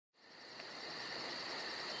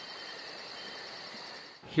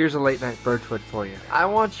Here's a late night Birchwood for you. I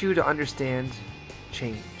want you to understand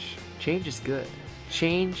change. Change is good.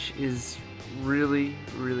 Change is really,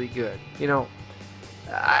 really good. You know,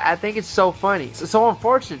 I think it's so funny. It's so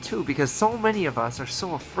unfortunate too, because so many of us are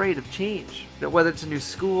so afraid of change. You know, whether it's a new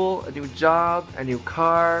school, a new job, a new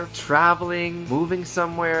car, traveling, moving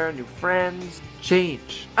somewhere, new friends.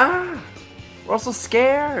 Change. We're also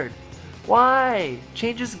scared. Why?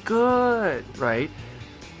 Change is good, right?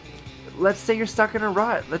 Let's say you're stuck in a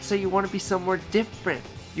rut. Let's say you want to be somewhere different.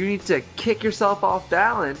 You need to kick yourself off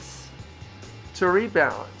balance to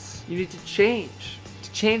rebalance. You need to change.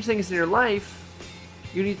 To change things in your life,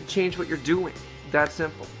 you need to change what you're doing. That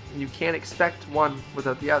simple. And you can't expect one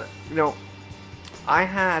without the other. You know, I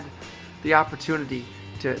had the opportunity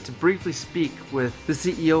to briefly speak with the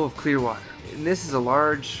CEO of Clearwater. And this is a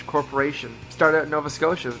large corporation. Started out in Nova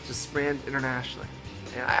Scotia, just spanned internationally.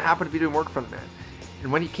 And I happened to be doing work for the man.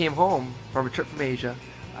 And when he came home from a trip from Asia,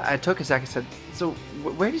 I took a second and said, so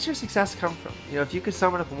where does your success come from? You know, if you could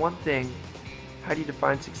sum it up in one thing, how do you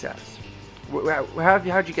define success?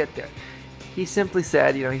 How'd you get there? He simply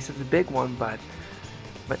said, you know, he said the big one, but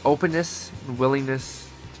openness and willingness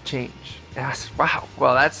to change. And I said, wow,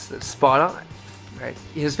 well, that's spot on, right?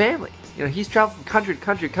 His family, you know, he's traveled from country to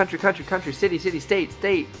country, city,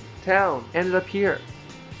 state, town, ended up here.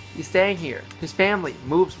 He's staying here. His family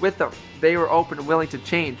moves with them. They were open and willing to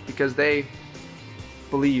change because they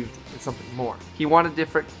believed in something more. He wanted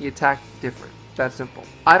different, he attacked different. That simple.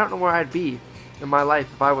 I don't know where I'd be in my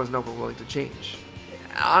life if I wasn't open and willing to change.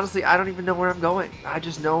 Honestly, I don't even know where I'm going. I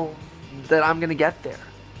just know that I'm gonna get there.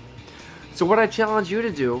 So what I challenge you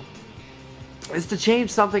to do is to change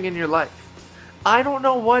something in your life. I don't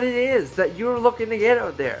know what it is that you're looking to get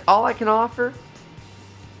out there. All I can offer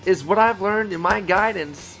is what I've learned in my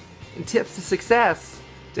guidance and tips to success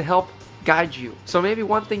to help guide you. So maybe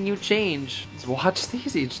one thing you change is watch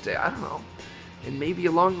these each day. I don't know. And maybe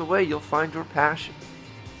along the way you'll find your passion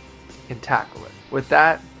and tackle it. With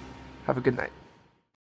that, have a good night.